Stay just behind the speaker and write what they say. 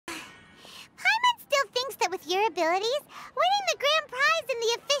your abilities, winning the grand prize in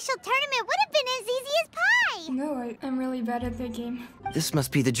the official tournament would have been as easy as pie! No, I'm really bad at that game. This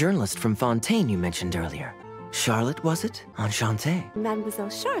must be the journalist from Fontaine you mentioned earlier. Charlotte, was it? Enchanté. Mademoiselle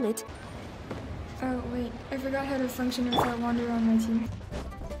Charlotte. Oh, wait. I forgot how to function without Wanderer on my team.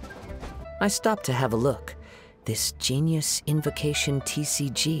 I stopped to have a look. This GENIUS Invocation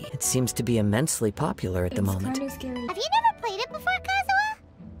TCG. It seems to be immensely popular at the moment. It's kind of scary. Have you never played it before, Kazuha?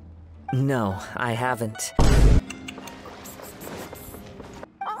 No, I haven't.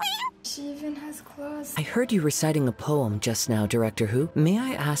 She even has claws. I heard you reciting a poem just now, Director Who. May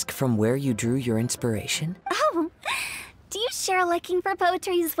I ask from where you drew your inspiration? Oh, do you share a liking for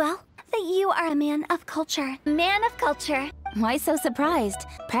poetry as well? That you are a man of culture. Man of culture. Why so surprised?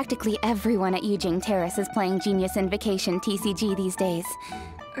 Practically everyone at Yujing Terrace is playing Genius Invocation TCG these days.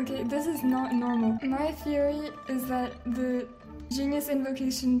 Okay, this is not normal. My theory is that the Genius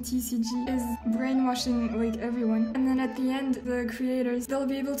Invocation TCG is brainwashing, like, everyone. And then at the end, the creators, they'll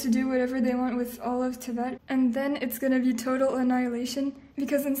be able to do whatever they want with all of Tibet. And then it's gonna be total annihilation.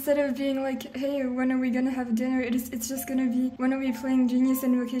 Because instead of being like, hey, when are we gonna have dinner? It's just gonna be, when are we playing Genius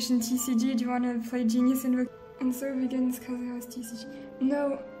Invocation TCG? Do you wanna play Genius Invocation? And so begins Kazuha's TCG.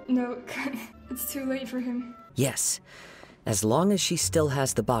 No, it's too late for him. Yes. As long as she still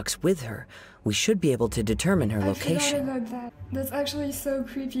has the box with her, we should be able to determine her location. I forgot about that. That's actually so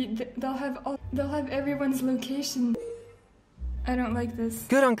creepy. They'll have everyone's location. I don't like this.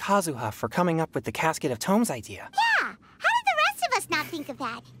 Good on Kazuha for coming up with the Casket of Tomes idea. Yeah! How did the rest of us not think of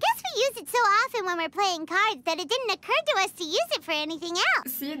that? Guess we use it so often when we're playing cards that it didn't occur to us to use it for anything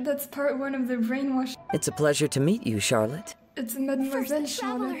else. See, that's part one of the brainwash. It's a pleasure to meet you, Charlotte. It's Mademoiselle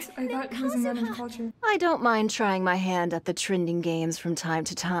Charlotte. I thought it was a man of culture. I don't mind trying my hand at the trending games from time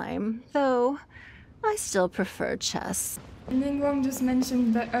to time, though I still prefer chess. Ningguang just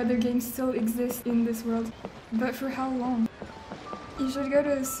mentioned that other games still exist in this world, but for how long? You should go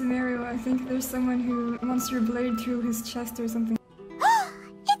to Sumeru. I think there's someone who wants your blade through his chest or something.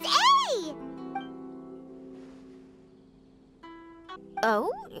 It's A! Oh?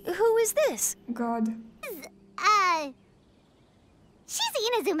 Who is this? God.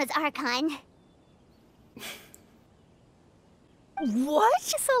 She's Inazuma's Archon. What?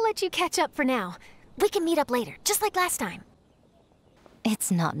 Guess I'll let you catch up for now. We can meet up later, just like last time.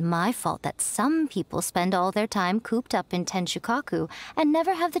 It's not my fault that some people spend all their time cooped up in Tenshukaku and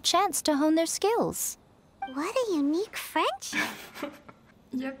never have the chance to hone their skills. What a unique friendship.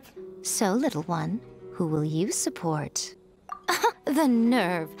 Yep. So, little one, who will you support? The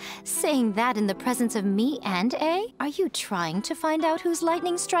nerve! Saying that in the presence of me and A? Are you trying to find out whose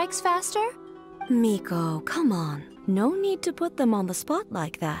lightning strikes faster? Miko, come on. No need to put them on the spot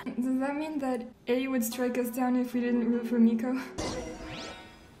like that. Does that mean that A would strike us down if we didn't root for Miko?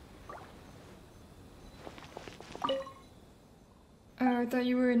 Oh, I thought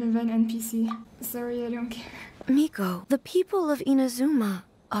you were an event NPC. Sorry, I don't care. Miko, the people of Inazuma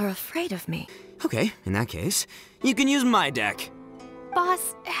are afraid of me. Okay, in that case, you can use my deck.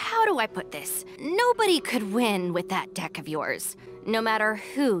 Boss, how do I put this? Nobody could win with that deck of yours, no matter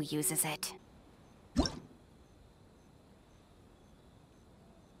who uses it.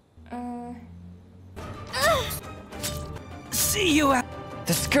 See you at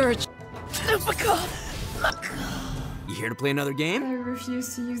The Scourge! You here to play another game? I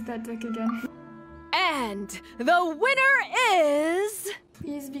refuse to use that deck again. And the winner is...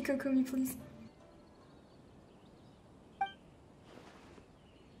 Please be Kokomi, please.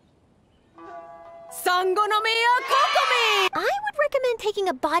 Sangonomiya Kokomi! I would recommend taking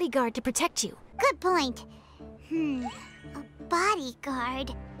a bodyguard to protect you. Good point. A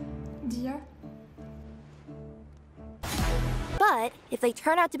bodyguard. Dia? But if they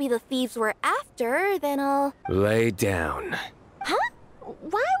turn out to be the thieves we're after, then I'll... Lay down. Huh?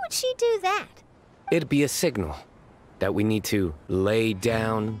 Why would she do that? It'd be a signal that we need to lay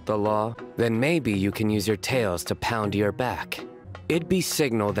down the law. Then maybe you can use your tails to pound your back. It'd be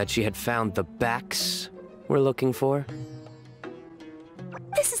signal that she had found the backs we're looking for.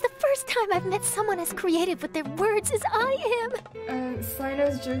 This is the first time I've met someone as creative with their words as I am.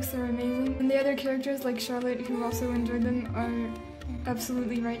 Saido's jokes are amazing, and the other characters like Charlotte, who also enjoyed them, are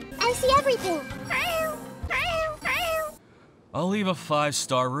absolutely right. I see everything. I'll leave a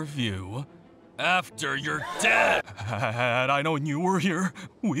 5-star review. After you're dead! Had I known you were here,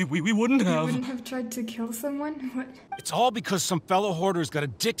 we wouldn't have. You wouldn't have tried to kill someone? What? It's all because some fellow hoarders got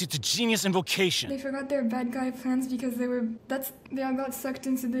addicted to Genius Invocation. They forgot their bad guy plans because they all got sucked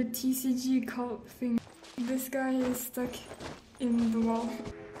into the TCG cult thing. This guy is stuck in the wall.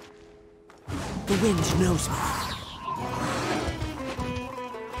 The wind knows me.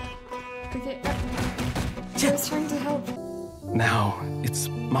 Okay, I was trying to help. Now, it's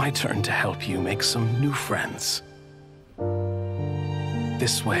my turn to help you make some new friends.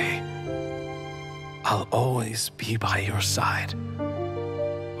 This way, I'll always be by your side,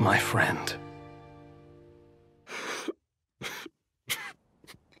 my friend.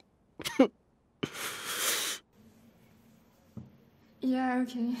 Yeah,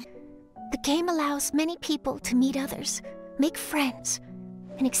 okay. The game allows many people to meet others, make friends,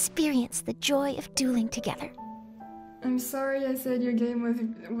 and experience the joy of dueling together. I'm sorry I said your game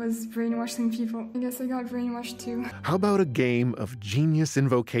was brainwashing people. I guess I got brainwashed too. How about a game of Genius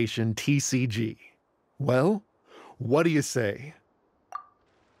Invocation TCG? Well, what do you say?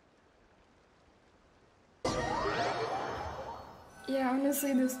 Yeah,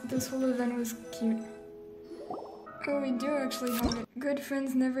 honestly, this whole event was cute. Oh, we do actually have it. Good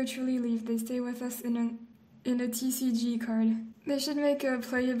friends never truly leave. They stay with us in a TCG card. They should make a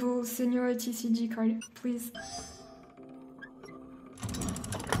playable senior TCG card, please.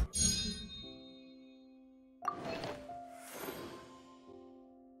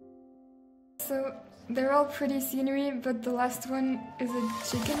 So, they're all pretty scenery, but the last one is a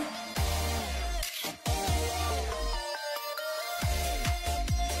chicken.